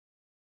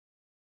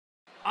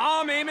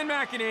I'm Eamon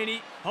McEnany.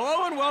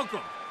 Hello and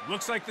welcome.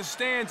 Looks like the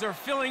stands are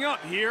filling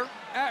up here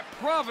at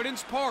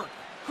Providence Park.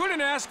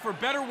 Couldn't ask for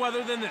better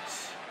weather than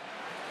this.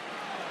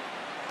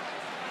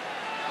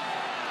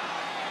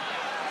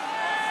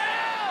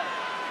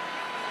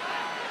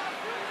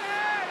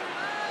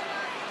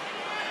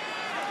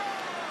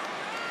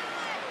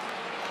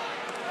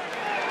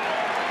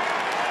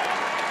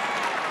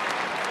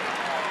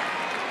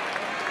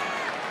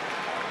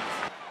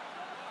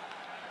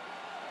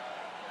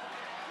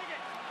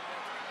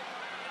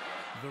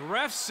 The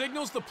ref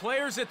signals the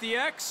players at the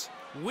X.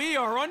 We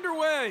are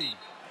underway.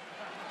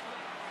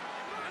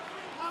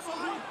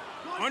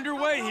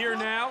 Underway here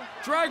now.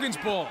 Dragon's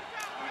Ball.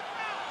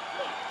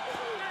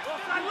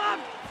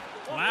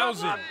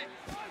 Lousy.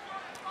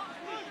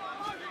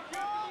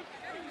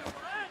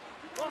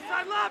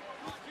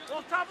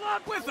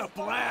 With a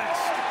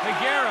blast.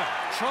 Higuera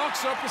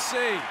chalks up a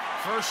save.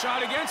 First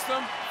shot against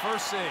them,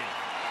 first save.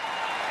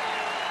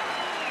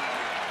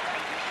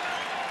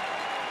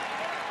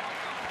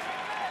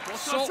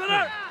 Ball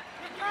center.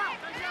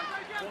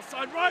 Ball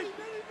side right.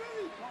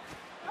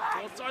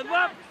 Ball side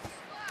left.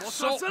 Ball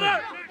side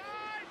center.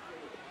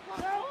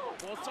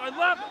 Ball side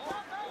left.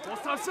 Ball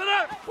side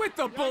center. With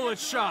the bullet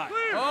shot.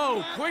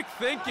 Oh, quick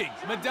thinking.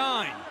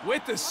 Medine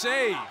with the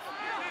save.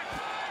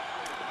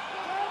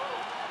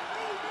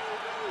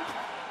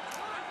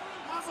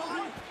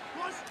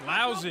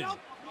 Lousy.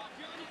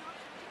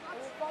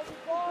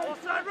 Ball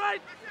side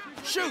right.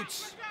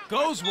 Shoots.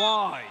 Goes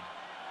wide.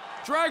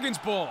 Dragon's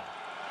Ball.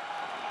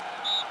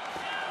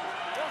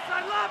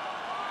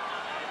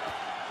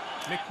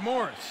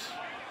 McMorris.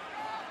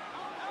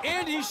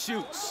 And he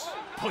shoots.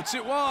 Puts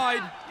it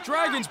wide.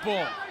 Dragon's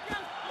Ball.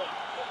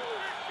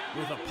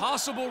 With a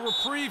possible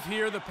reprieve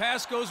here, the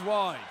pass goes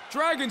wide.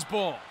 Dragon's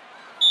Ball.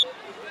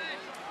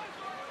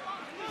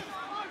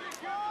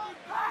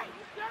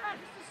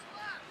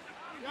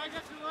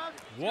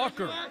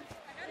 Walker.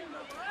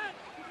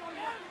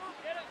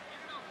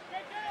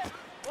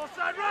 Ball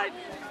side right.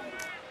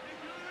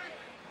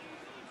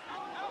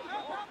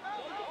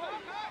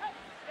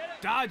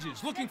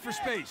 Dodges, looking for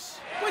space.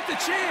 With the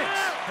chance.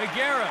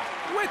 Higuera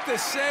with the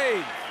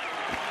save.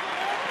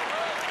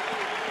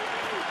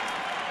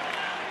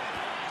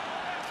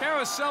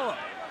 Carosella.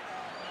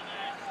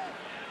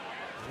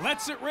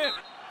 Lets it rip.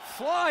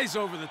 Flies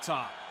over the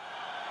top.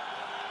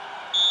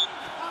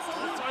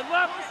 Ball side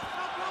left.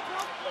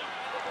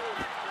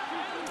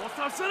 Ball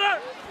side center.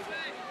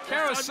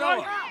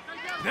 Carosella.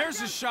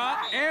 There's a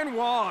shot and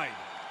wide.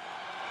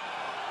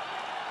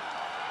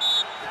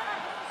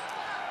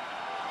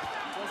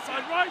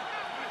 Side right.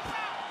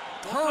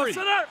 Hurry.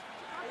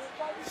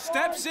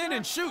 Steps in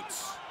and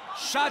shoots.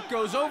 Shot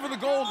goes over the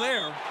goal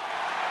there.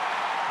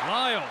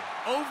 Lyle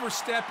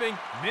overstepping.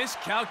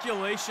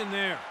 Miscalculation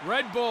there.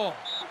 Red ball.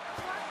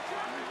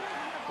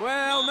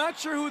 Well, not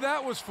sure who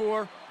that was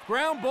for.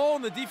 Ground ball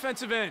in the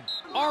defensive end.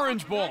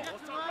 Orange ball.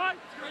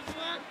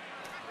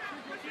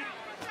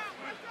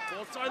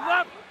 Ball side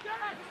left.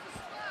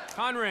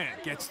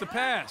 Conrad gets the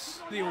pass.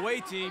 The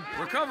away team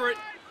recover it.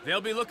 They'll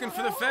be looking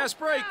for the fast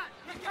break.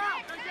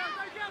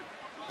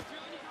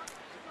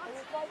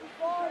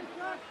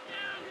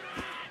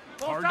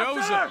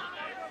 Cardoza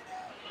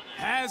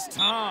has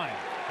time.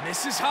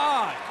 Misses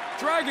high.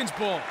 Dragon's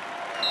Ball.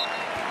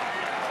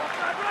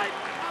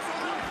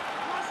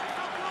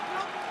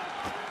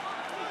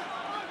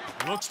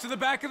 Looks to the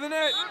back of the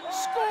net.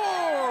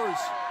 Scores!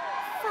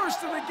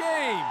 First of the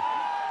game.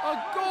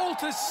 A goal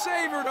to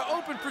savor to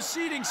open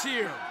proceedings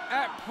here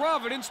at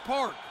Providence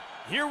Park.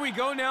 Here we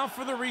go now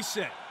for the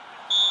reset.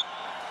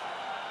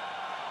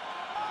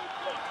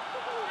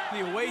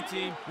 The away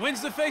team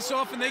wins the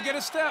faceoff and they get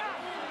a step.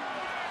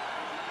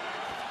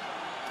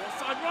 Ball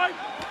side right.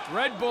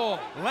 Red ball.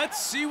 Let's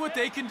see what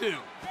they can do.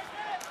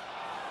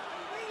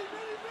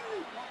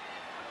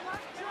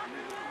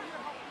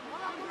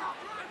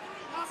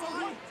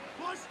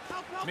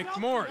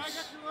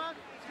 McMorris.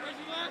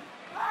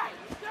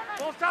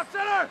 Ball top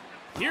center.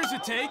 Here's a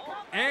take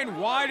and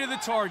wide of the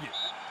target.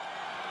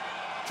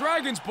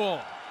 Dragon's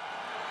Ball.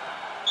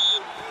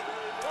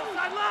 Ball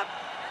side left.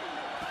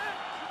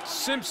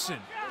 Simpson.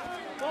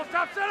 Ball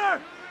top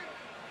center.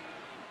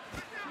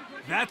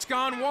 That's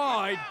gone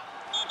wide.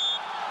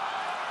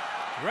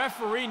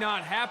 Referee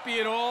not happy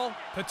at all.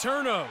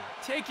 Paterno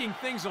taking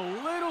things a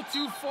little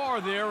too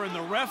far there, and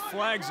the ref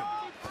flags him.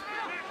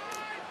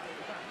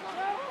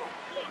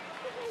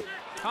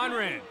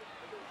 Conrad.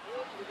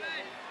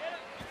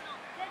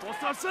 Ball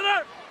top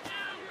center.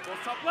 Ball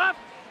top left.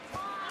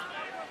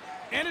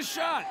 And a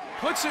shot.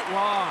 Puts it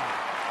wide.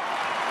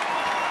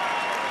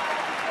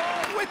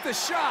 With the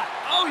shot.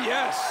 Oh,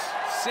 yes.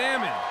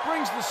 Salmon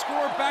brings the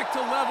score back to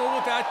level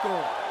with that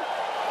goal.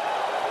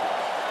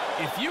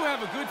 If you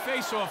have a good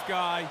face-off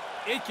guy,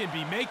 it can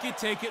be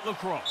make-it-take-it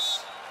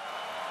lacrosse.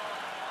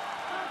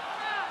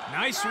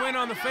 Nice win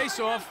on the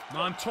face-off.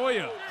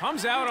 Montoya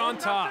comes out on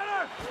top.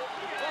 Ball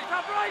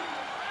top right.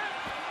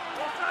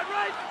 Ball side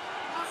right.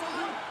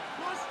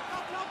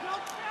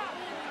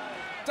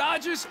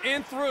 Dodges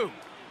and through.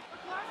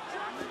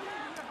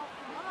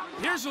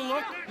 Here's a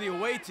look. The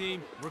away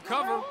team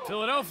recover.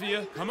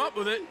 Philadelphia come up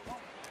with it.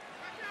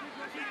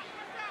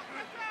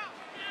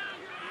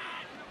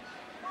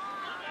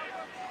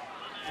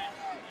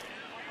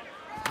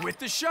 With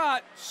the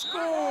shot,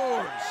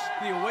 scores!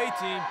 The away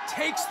team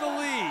takes the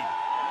lead.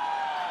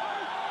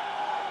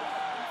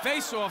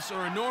 Face-offs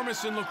are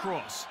enormous in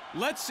lacrosse.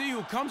 Let's see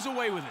who comes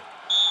away with it.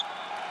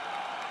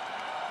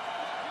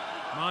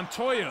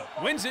 Montoya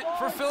wins it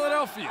for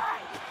Philadelphia.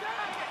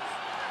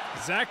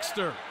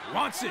 Zaxter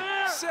wants it.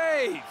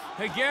 Save!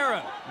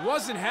 Higuera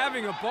wasn't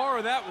having a bar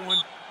of that one.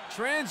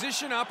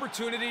 Transition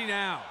opportunity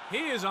now.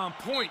 He is on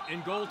point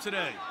in goal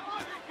today.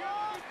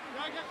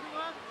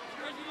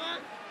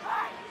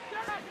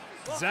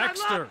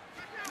 Zaxter.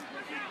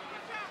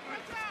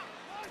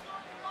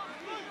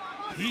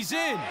 He's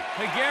in.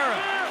 Higuera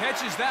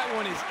catches that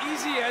one as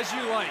easy as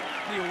you like.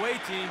 The away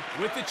team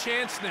with the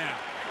chance now.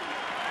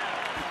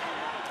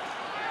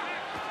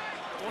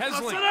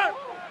 Hesling.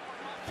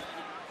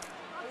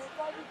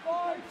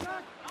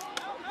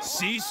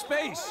 Sees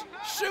space.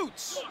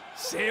 Shoots.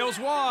 Sails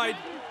wide.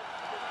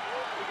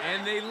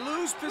 And they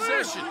lose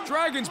possession.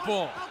 Dragons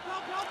ball.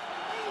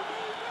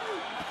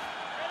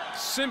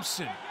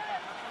 Simpson.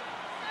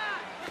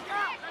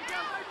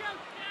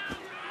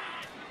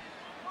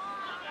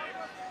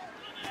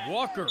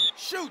 Walker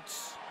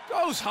shoots,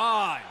 goes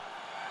high.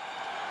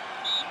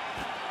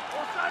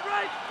 Offside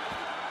right.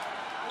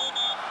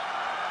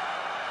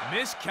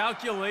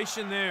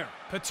 Miscalculation there.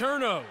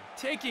 Paterno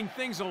taking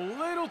things a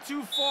little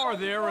too far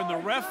there, and the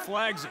ref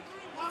flags it.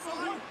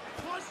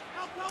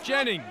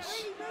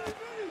 Jennings.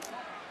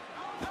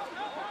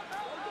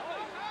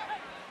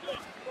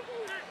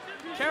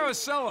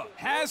 Carosella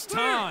has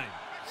time.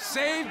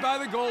 Saved by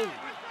the goalie.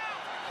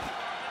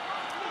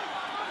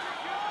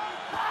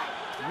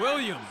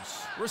 Williams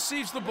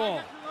receives the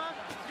ball.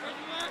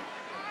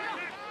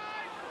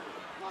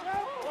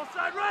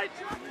 Offside right.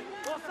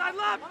 Offside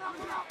left.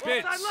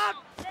 Bits. Offside left.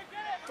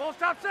 Ball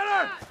top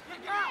center.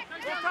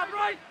 Ball top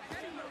right.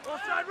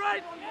 Offside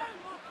right.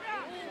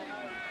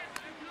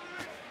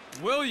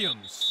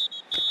 Williams.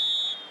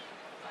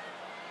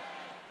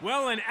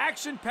 Well, an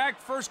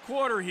action-packed first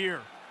quarter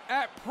here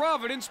at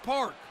Providence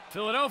Park.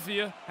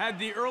 Philadelphia had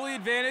the early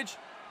advantage,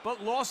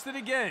 but lost it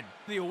again.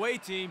 The away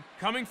team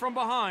coming from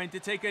behind to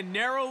take a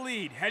narrow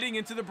lead heading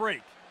into the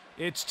break.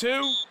 It's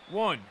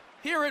 2-1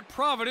 here at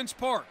Providence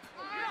Park.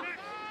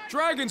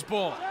 Dragons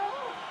ball.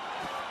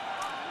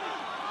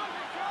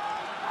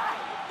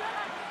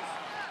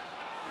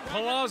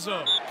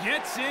 Palazzo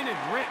gets in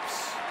and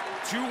rips.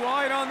 Too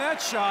wide on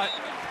that shot.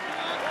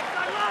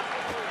 Offside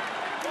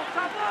left. Ball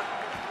top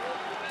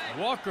left.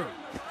 Walker.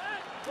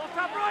 Ball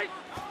top right.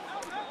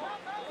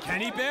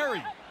 Kenny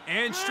Berry.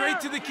 And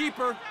straight to the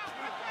keeper.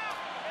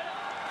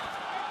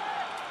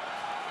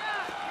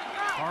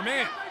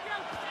 Armand.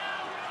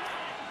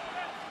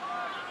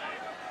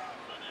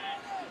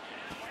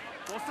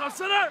 Ball top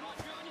center.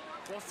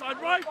 Ball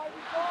side right.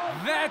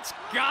 That's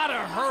gotta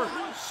hurt.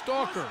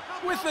 Stalker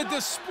with a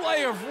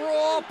display of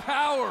raw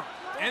power.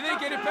 And they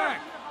get it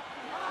back.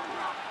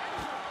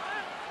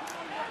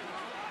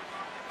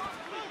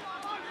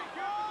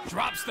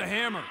 Drops the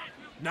hammer.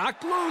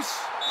 Knocked loose.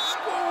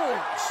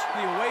 Scores.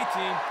 The away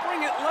team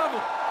bring it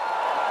level.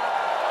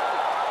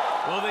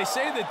 Well, they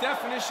say the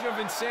definition of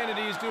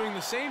insanity is doing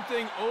the same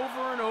thing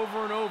over and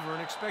over and over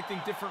and expecting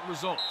different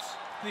results.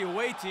 The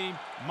away team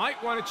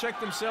might want to check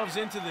themselves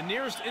into the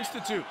nearest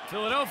institute.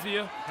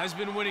 Philadelphia has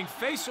been winning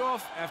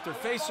face-off after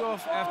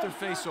face-off after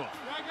face-off.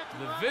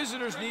 The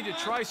visitors need to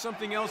try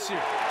something else here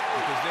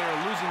because they are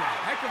losing a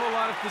heck of a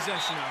lot of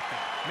possession out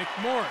there.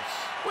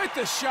 McMorris with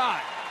the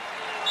shot.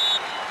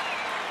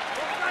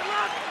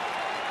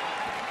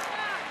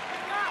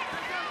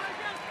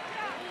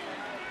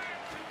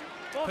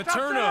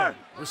 Paterno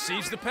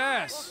receives the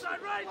pass.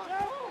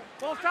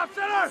 Ball top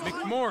center.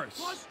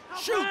 McMorris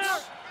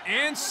shoots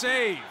and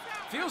save.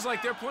 Feels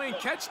like they're playing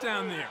catch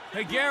down there.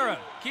 Higuera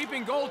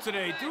keeping goal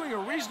today, doing a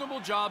reasonable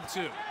job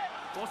too.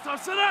 Ball top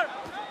center.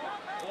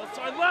 Ball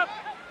side left.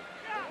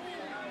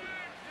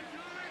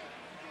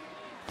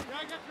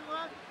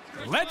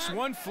 Lets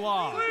one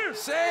fly.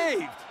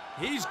 Saved.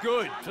 He's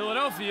good.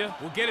 Philadelphia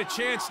will get a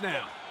chance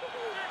now.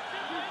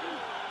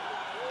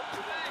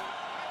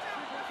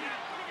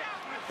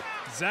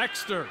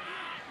 Zaxter.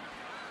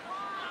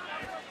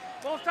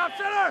 Ball top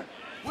center.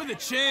 With a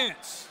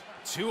chance.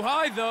 Too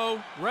high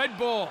though. Red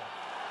ball.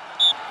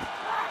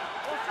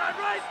 Ball side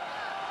right.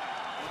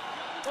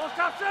 Ball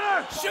top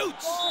center.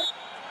 Shoots.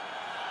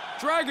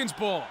 Dragons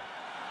ball.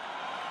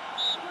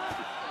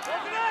 Ball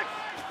connects.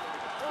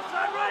 Ball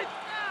side right.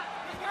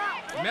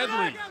 Ball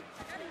Medley.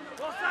 connects.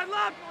 Ball side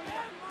left.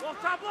 Ball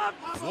top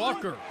left.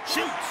 Walker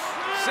shoots.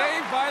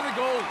 Saved by the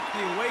goal.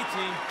 The away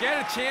team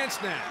get a chance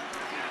now.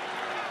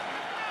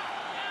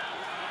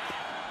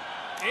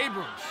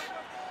 Abrams.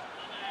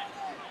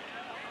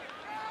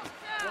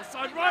 Ball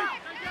side right.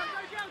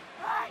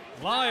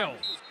 Lyle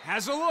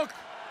has a look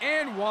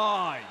and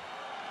wide.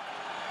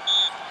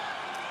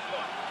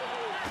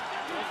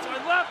 Ball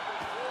side left.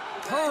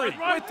 Curry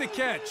with the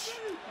catch.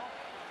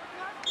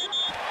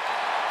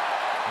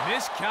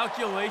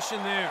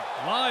 Miscalculation there.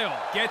 Lyle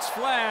gets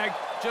flagged,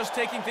 just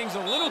taking things a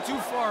little too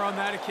far on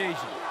that occasion.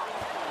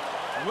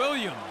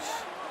 Williams.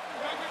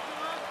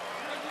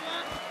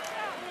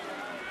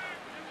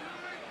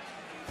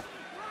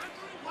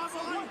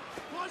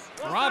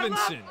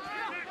 Robinson.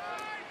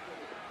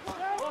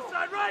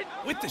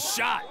 With the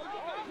shot.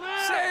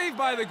 Saved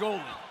by the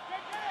goalie.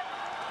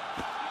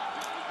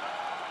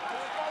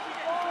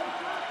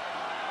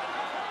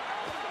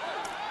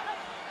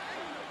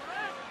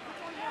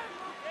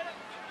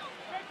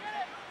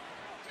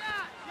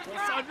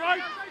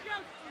 Right.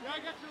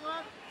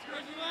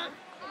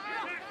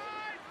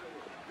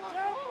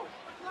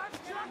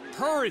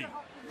 Curry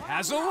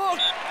has a look.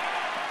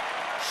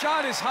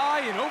 Shot is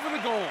high and over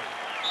the goal.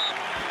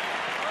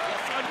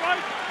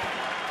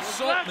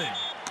 Saltman.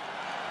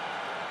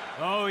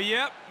 Oh,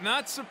 yep,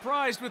 not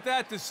surprised with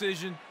that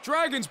decision.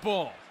 Dragons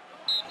ball.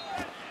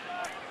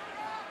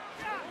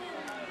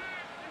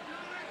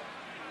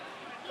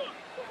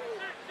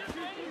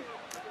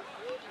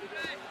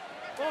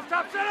 Ball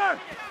top center.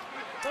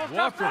 Ball top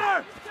Walker.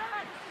 center.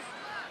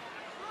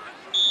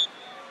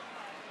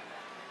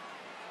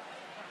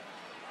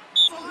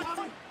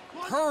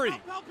 Curry.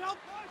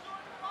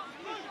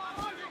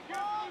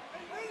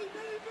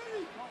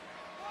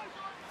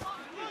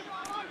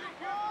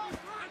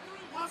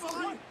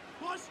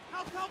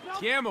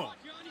 Gamble.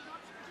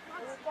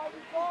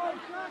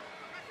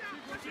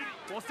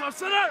 Ball top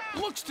center.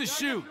 Looks to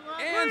shoot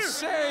and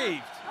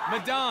saved.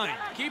 Medine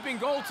keeping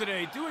goal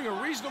today, doing a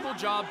reasonable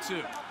job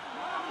too.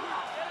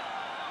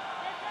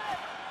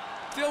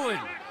 Dillon.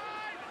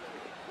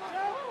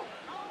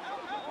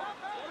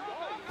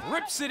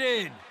 Rips it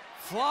in.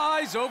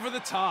 Flies over the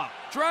top.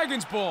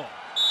 Dragons ball.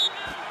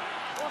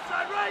 Ball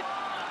side right.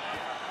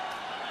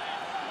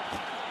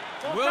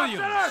 Ball Williams.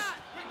 top center.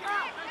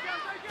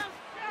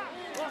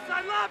 Ball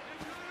side left.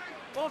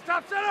 Ball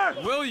top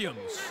center.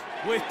 Williams,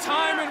 with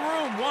time and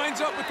room, winds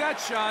up with that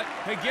shot.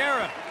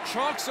 Higuera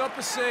chalks up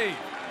a save.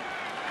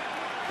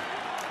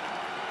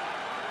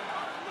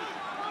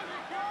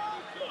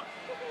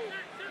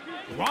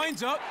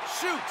 Winds up,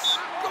 shoots,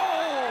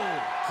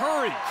 goal!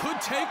 Curry could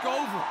take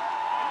over.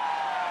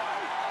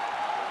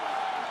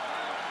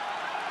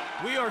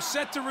 We are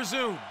set to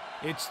resume.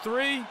 It's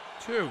 3-2.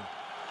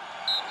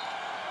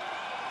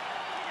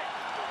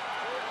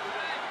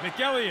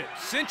 McElliott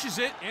cinches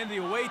it, and the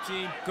away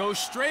team goes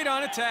straight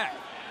on attack.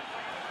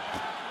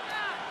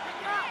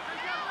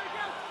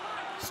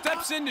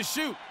 Steps in to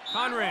shoot.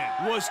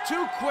 Conrad was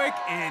too quick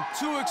and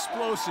too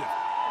explosive.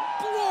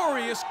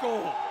 Glorious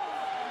goal.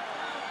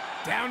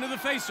 Down to the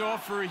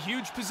faceoff for a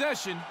huge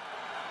possession.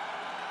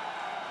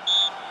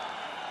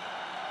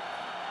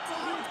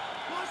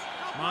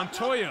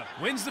 Montoya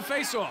wins the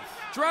faceoff.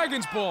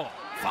 Dragons ball.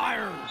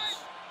 Fires.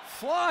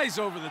 Flies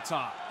over the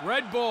top.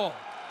 Red ball.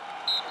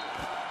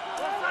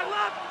 Ball side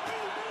left.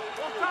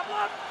 Ball top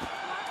left.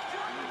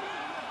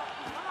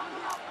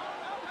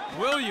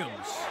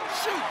 Williams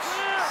shoots.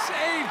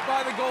 Saved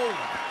by the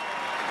goalie.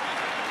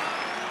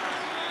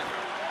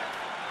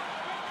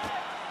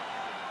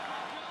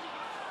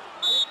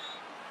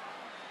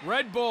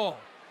 Red ball.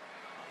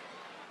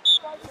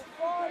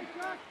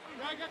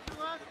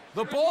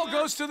 The ball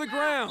goes to the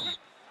ground.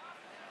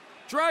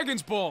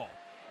 Dragons ball.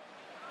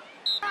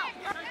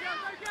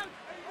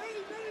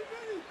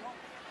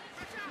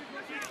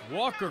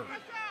 Walker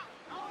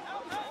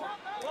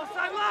Ball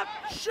side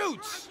left.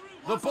 shoots.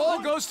 The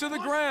ball goes to the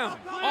ground.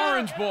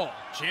 Orange ball.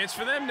 Chance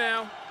for them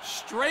now.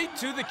 Straight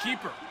to the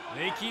keeper.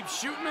 They keep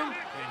shooting him,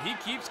 and he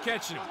keeps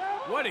catching him.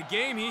 What a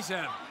game he's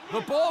having.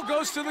 The ball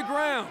goes to the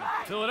ground.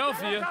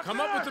 Philadelphia come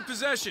up with the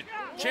possession.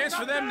 Chance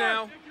for them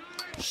now.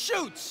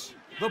 Shoots.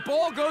 The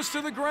ball goes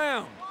to the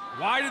ground.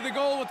 Wide of the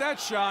goal with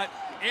that shot,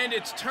 and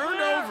it's turned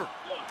over.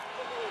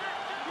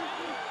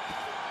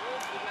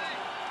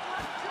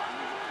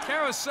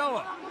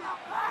 Carosella.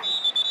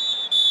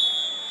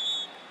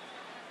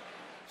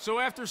 So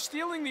after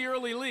stealing the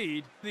early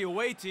lead, the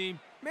away team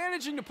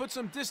managing to put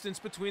some distance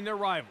between their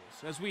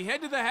rivals as we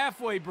head to the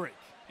halfway break.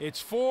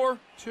 It's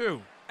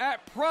 4-2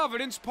 at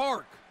Providence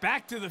Park.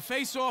 Back to the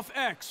face-off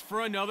X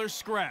for another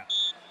scrap.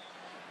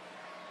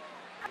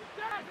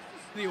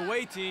 The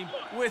away team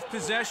with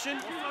possession.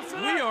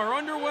 We are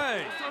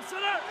underway. Ball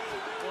center.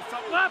 Ball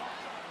top left.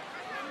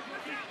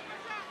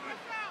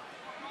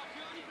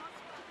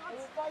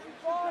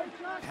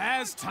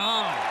 Has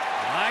time.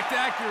 Lacked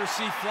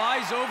accuracy,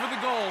 flies over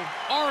the goal.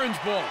 Orange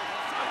ball.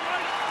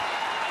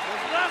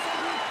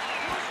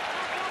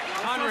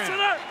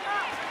 Conrad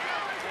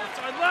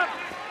Left.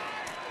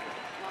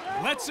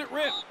 lets it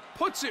rip,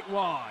 puts it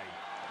wide.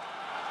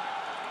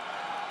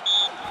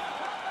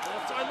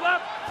 Side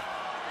left.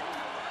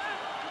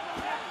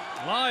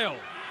 Lyle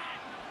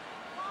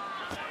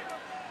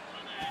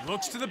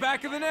looks to the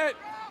back of the net.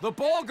 The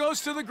ball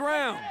goes to the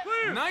ground.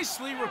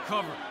 Nicely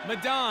recovered.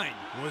 Medine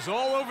was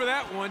all over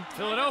that one.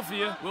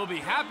 Philadelphia will be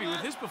happy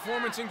with his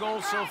performance in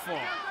goal so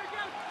far.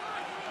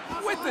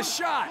 With the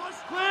shot.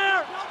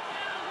 Clear.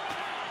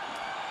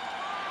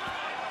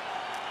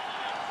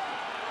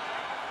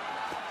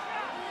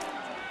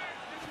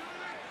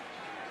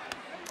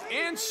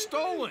 and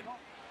stolen.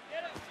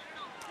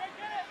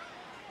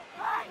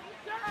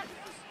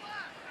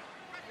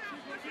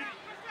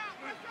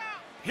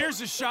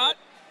 Here's a shot.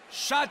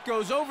 Shot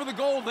goes over the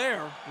goal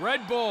there.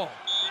 Red ball.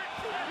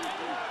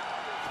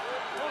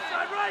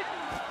 Offside right.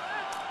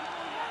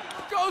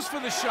 Goes for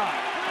the shot.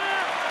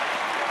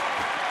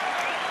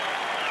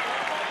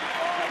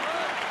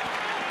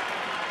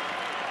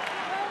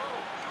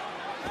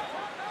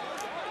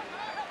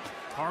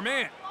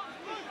 Carman.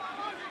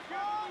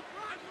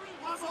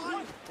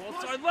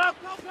 Offside left.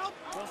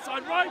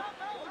 Offside right.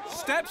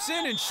 Steps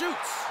in and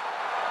shoots.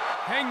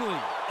 Hengley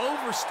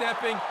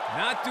overstepping,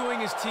 not doing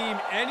his team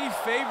any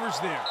favors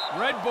there.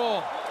 Red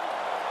ball.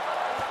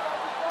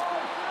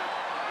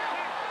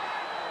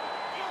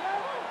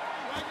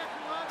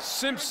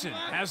 Simpson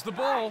has the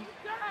ball.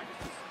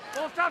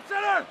 Ball top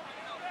center.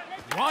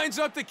 Winds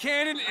up the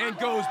cannon and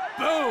goes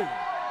boom.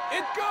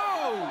 It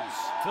goes.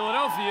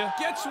 Philadelphia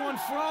gets one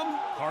from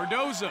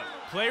Cardoza.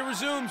 Play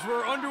resumes.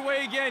 We're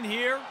underway again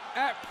here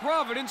at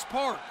Providence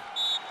Park.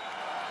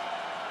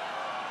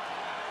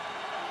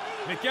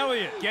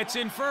 McElliott gets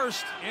in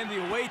first, and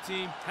the away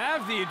team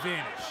have the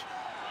advantage.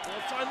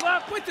 Offside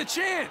left. With the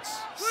chance.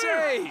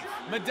 Save.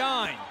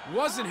 Medine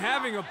wasn't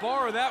having a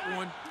bar of that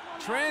one.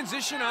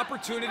 Transition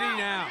opportunity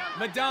now.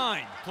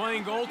 Medine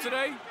playing goal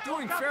today,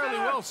 doing fairly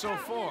well so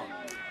far.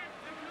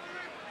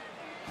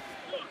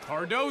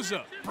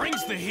 Cardoza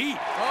brings the heat.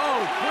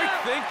 Oh, quick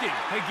thinking.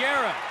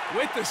 Higuera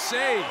with the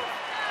save.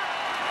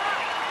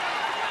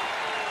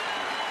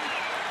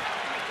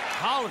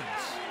 Collins.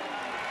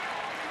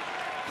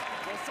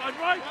 Offside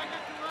right.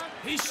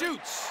 He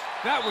shoots.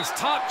 That was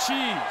top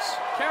cheese.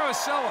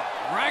 Carosella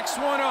racks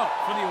one up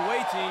for the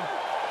away team.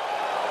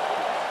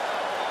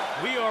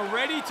 We are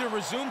ready to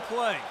resume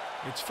play.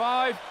 It's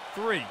 5-3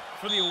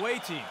 for the away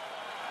team.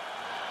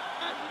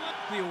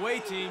 The away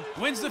team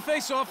wins the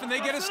faceoff and they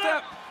get a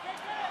step.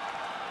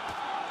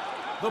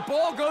 The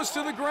ball goes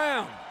to the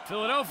ground.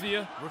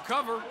 Philadelphia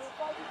recover.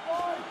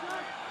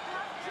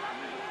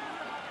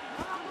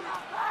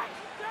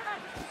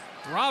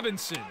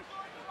 Robinson.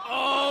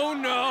 Oh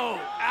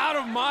no, out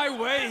of my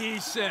way, he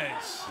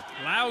says.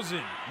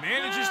 Lausen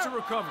manages to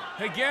recover.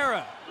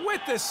 Higuera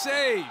with the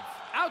save.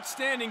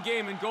 Outstanding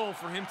game and goal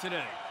for him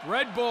today.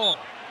 Red ball.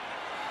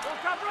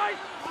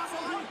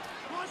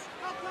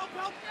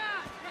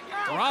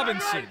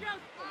 Robinson.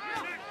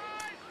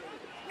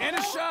 And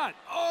a shot.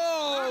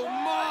 Oh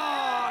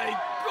my,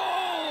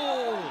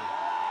 goal!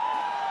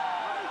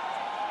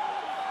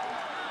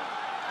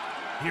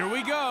 Here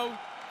we go.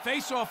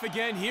 Face off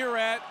again here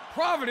at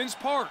Providence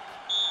Park.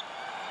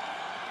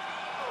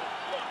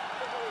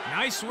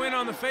 Nice win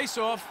on the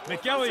face-off.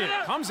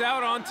 McElliott comes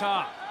out on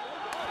top.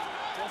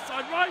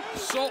 Offside right.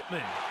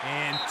 Saltman,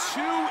 and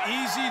too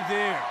easy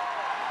there.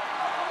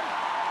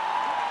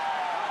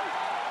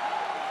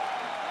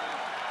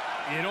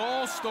 It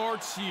all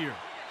starts here.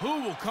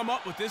 Who will come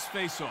up with this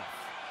face-off?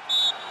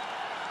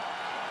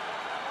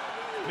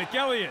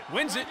 McElliott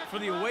wins it for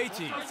the away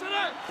team.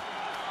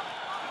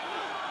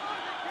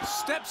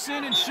 Steps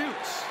in and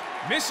shoots.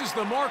 Misses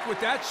the mark with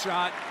that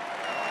shot.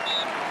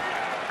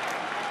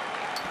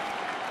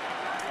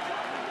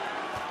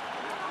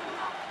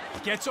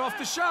 Gets off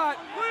the shot.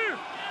 Clear.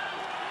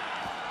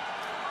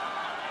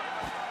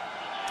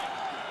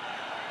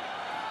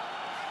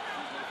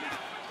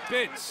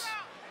 Bitts.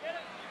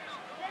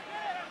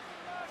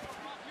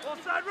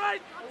 Offside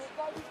right.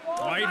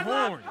 Right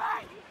horn.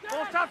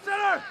 Ball top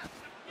center.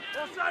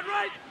 Offside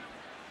right.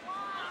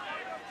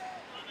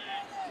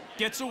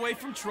 Gets away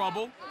from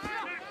trouble.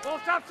 Ball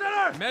top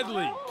center.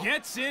 Medley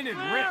gets in and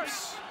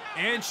rips.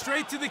 And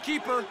straight to the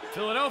keeper.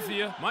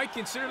 Philadelphia might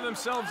consider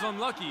themselves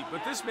unlucky,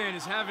 but this man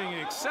is having an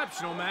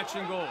exceptional match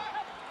in goal.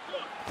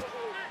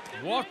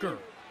 Walker.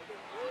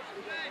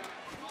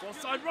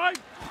 Offside right.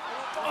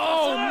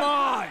 Oh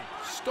my!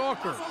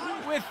 Stalker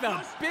with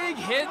the big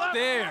hit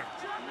there.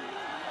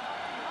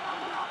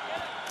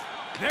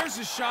 There's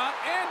a shot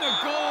and a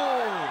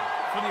goal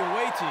for the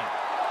away team.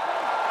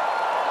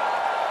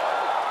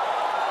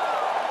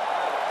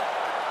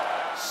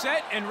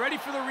 Set and ready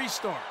for the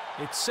restart.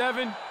 It's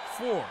 7-4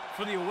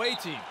 for the away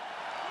team.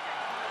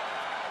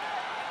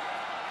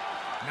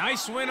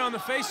 Nice win on the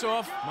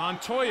faceoff.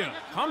 Montoya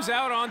comes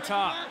out on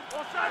top.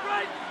 Offside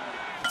right.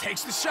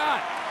 Takes the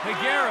shot.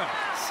 Higuera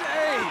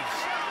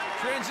saves.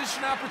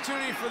 Transition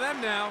opportunity for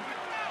them now.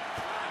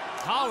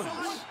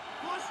 Collins.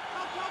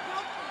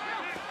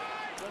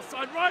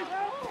 Offside right.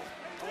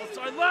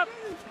 Offside left.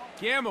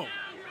 Gamble.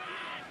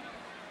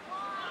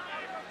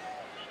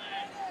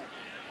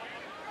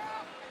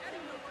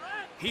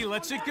 He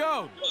lets it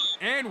go.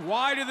 And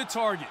wide of the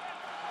target.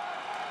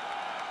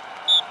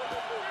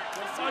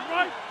 Offside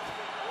right.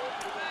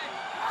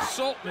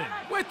 Saltman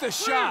with the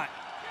shot.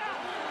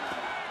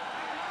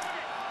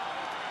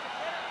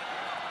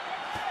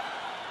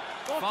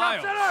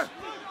 Files.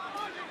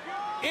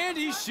 And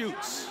he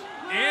shoots.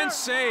 And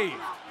saved.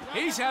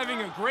 He's having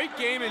a great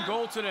game and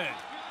goal today.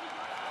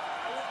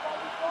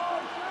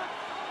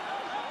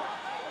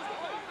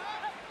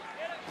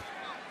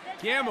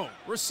 Gamble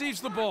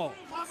receives the ball.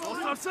 Ball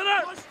top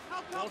center.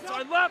 Ball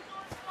side left.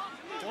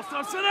 Ball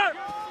stop center.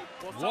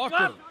 Ball stop Walker.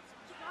 left.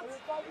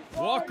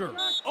 Walker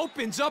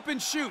opens up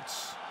and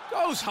shoots.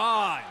 Goes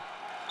high.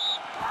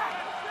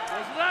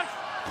 Ball's next.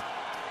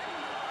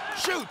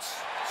 Shoots.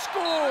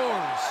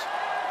 Scores.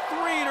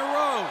 3 in a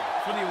row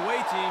for the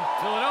away team.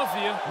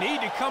 Philadelphia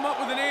need to come up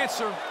with an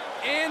answer,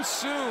 and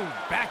soon.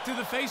 Back to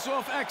the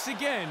face-off X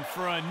again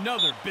for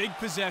another big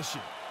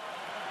possession.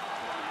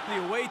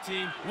 The away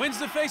team wins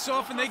the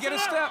face-off, and they get a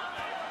step.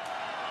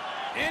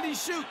 And he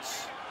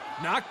shoots.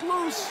 Knocked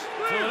loose.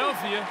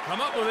 Philadelphia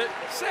come up with it.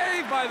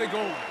 Saved by the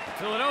goalie.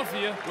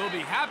 Philadelphia will be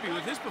happy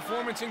with his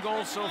performance in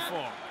goal so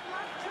far.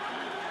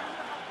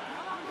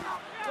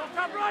 Ball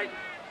top right.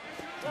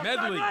 Ball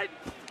Medley. side right.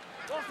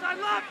 Ball side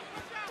left.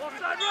 Ball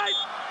side right.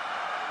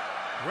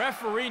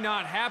 Referee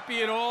not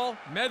happy at all.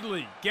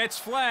 Medley gets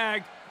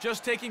flagged,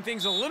 just taking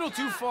things a little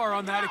too far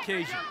on that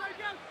occasion.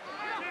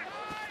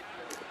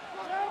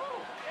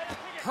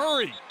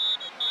 Hurry.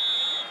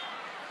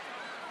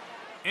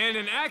 And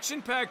an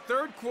action-packed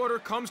third quarter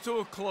comes to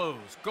a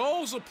close.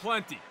 Goals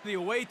aplenty. The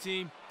away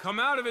team come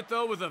out of it,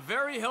 though, with a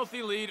very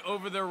healthy lead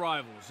over their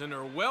rivals, and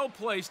are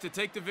well-placed to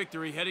take the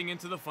victory heading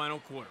into the final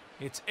quarter.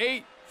 It's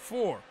 8-4.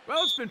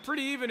 Well, it's been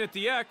pretty even at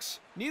the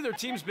X. Neither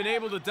team's been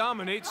able to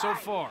dominate so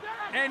far.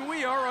 And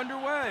we are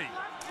underway.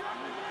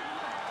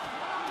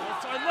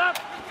 Ball side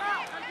left.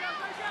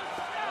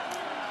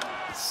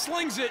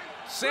 Slings it.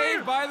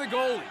 Saved by the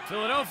goalie.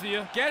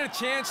 Philadelphia get a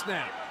chance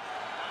now.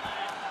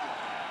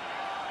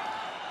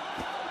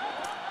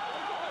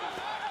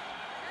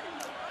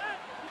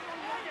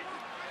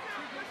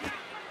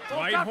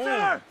 Right Top horn.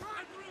 center.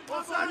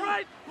 Ball side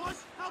right.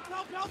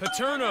 Help.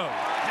 Paterno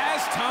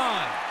has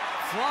time.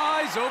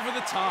 Flies over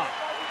the top.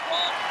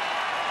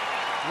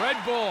 Red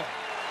ball.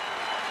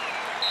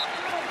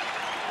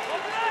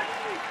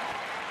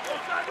 Ball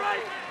side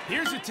right.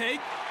 Here's a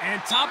take,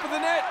 and top of the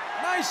net.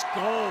 Nice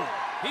goal.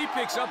 He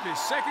picks up his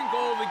second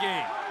goal of the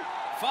game.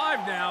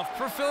 5 now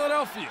for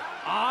Philadelphia.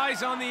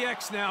 Eyes on the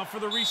X now for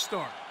the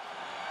restart.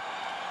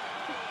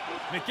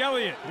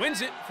 McElliott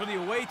wins it for the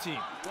away team.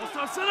 Ball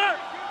stop center.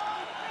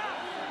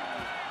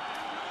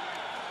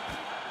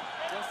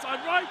 Ball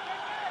side right.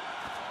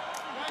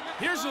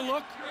 Here's a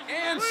look,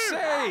 and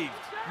saved.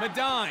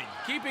 Medine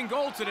keeping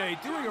goal today,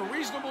 doing a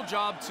reasonable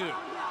job too.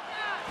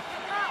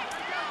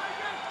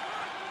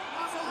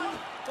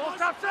 Ball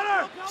stop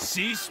center.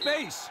 Sees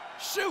space,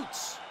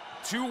 shoots.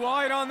 Too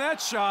wide on that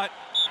shot.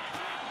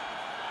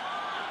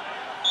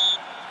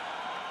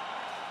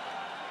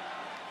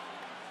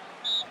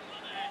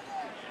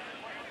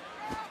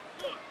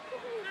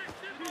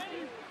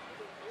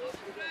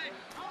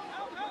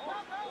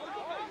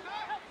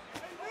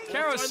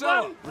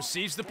 Carousel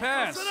receives the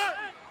pass.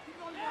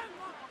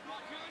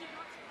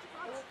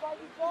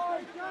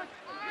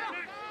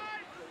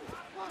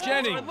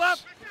 Jennings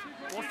Left.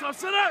 Ball stop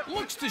center.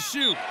 looks to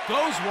shoot,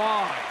 goes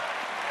wide.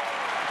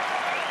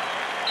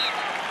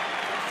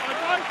 Ball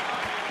side right.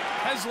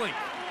 Heslink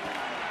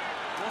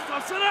Ball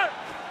stop center.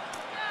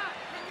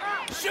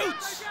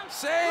 shoots,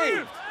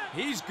 saved.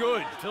 He's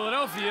good.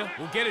 Philadelphia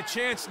will get a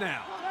chance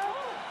now.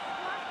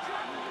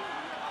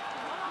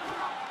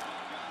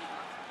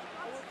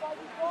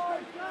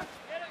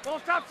 Ball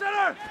stop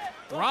center.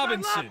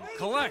 Robinson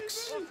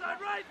collects. Ball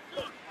side right.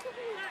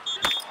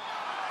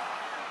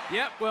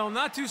 Yep, well,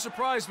 not too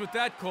surprised with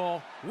that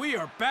call. We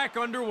are back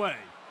underway.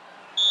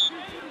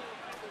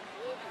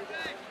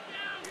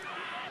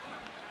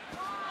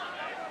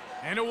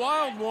 And a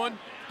wild one.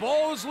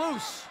 Ball is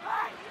loose.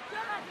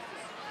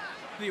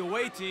 The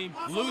away team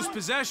lose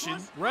possession.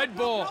 Red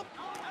ball.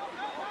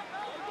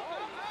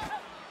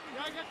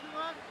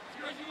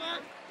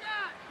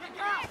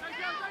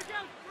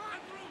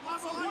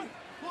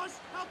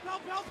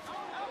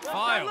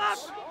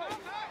 Files.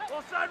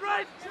 Ball side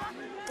right.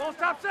 Ball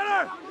stop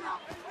center.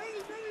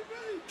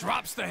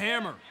 Drops the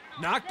hammer.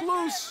 Knocked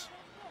loose.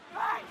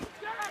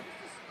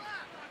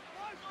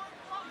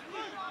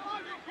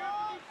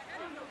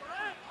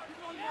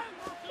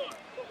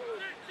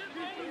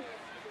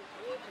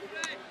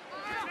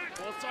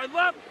 Ball side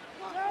left.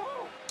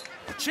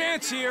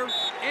 Chance here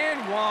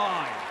and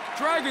wide.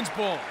 Dragons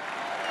ball.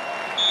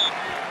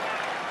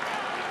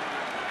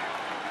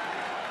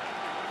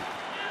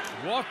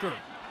 Walker.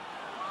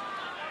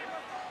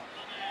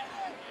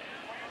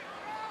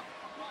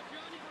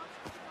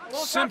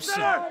 Ball stop Simpson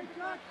center.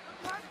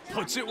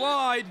 puts it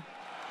wide.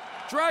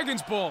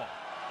 Dragons ball.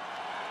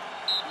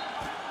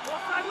 Ball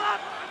side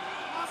left.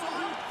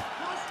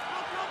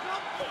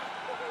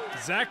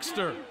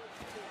 Zaxter.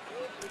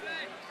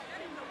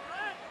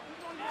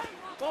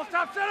 Ball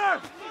stop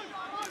center.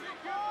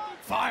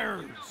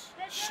 Fires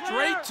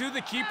straight to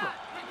the keeper.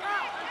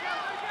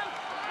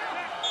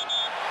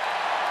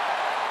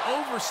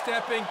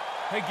 Overstepping.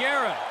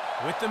 Higuera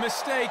with the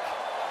mistake.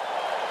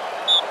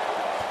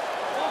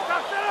 Ball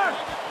stop center.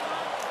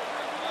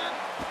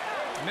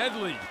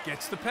 Medley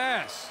gets the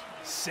pass.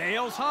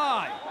 Sails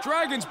high.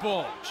 Dragons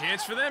ball.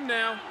 Chance for them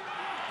now.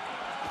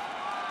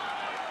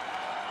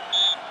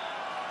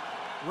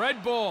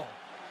 Red ball.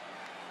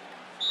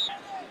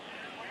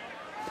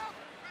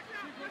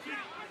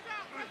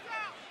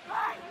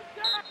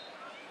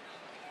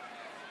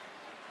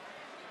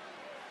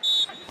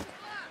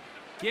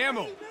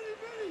 Gamble.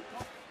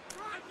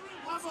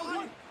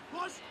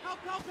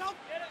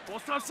 Ball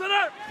stop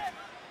center.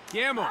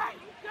 Gamble.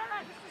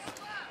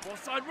 Ball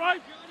side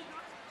right.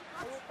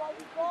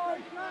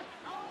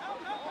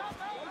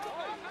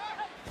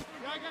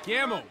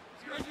 Gamble.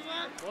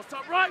 Ball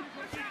stop right.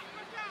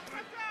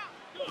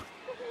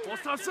 Ball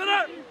stop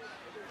center.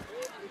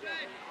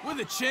 With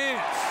a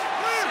chance.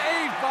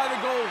 Saved by the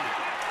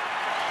goalie.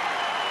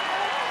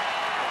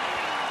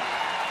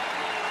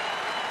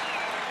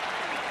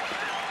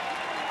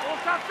 Ball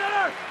stop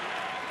center.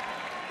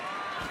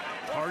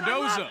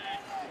 Cardoza.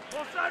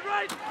 Ball side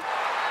right.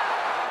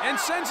 And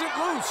sends it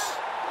loose.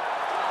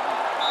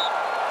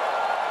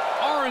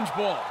 Orange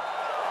ball.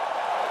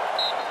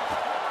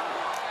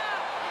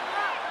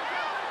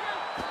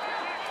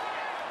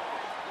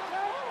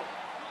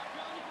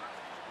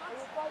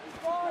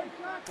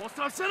 Ball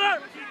stop center.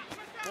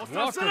 Ball stop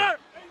Walker. center.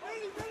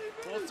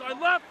 Ball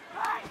side left.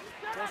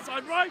 Ball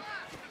side right.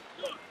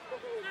 Ball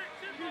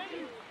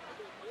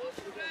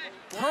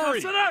stop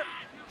Hurry. center.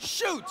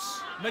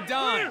 Shoots.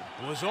 Medine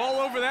was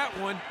all over that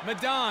one.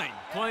 Medine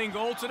playing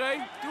goal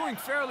today, doing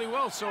fairly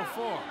well so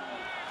far.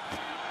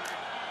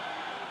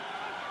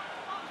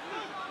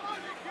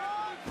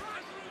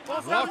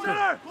 Ball stop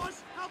Walker.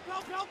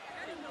 center.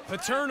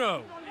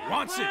 Paterno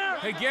wants it.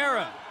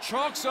 Higuera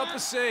chalks up a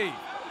save.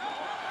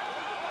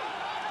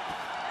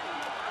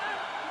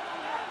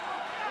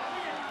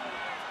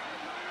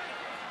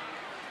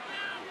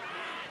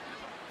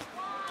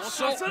 Ball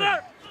stop Saltman.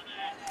 center.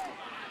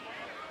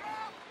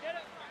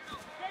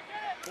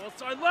 Ball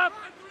side left.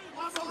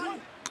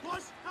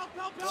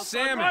 Ball side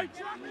Salmon. right.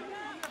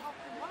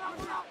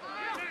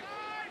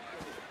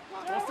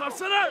 Ball stop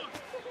center.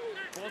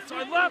 Ball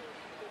side left.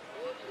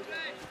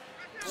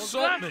 Ball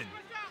Saltman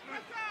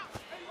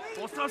back.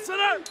 Ball stop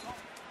center.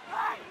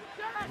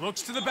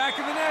 looks to the back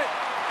of the net.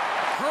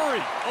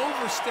 Hurry,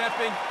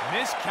 overstepping,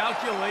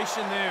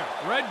 miscalculation there.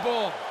 Red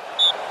ball.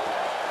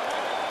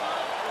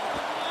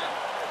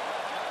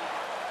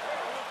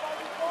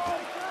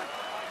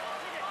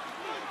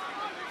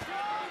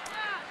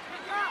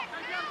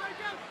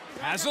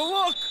 Has a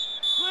look.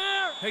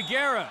 Clear.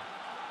 Higuera.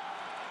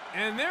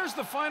 And there's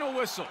the final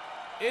whistle.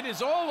 It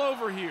is all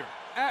over here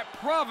at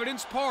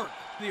Providence Park.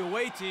 The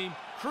away team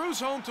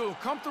cruise home to a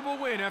comfortable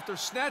win after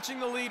snatching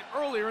the lead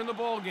earlier in the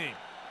ballgame.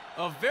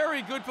 A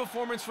very good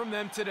performance from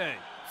them today.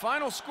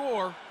 Final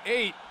score,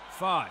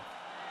 8-5.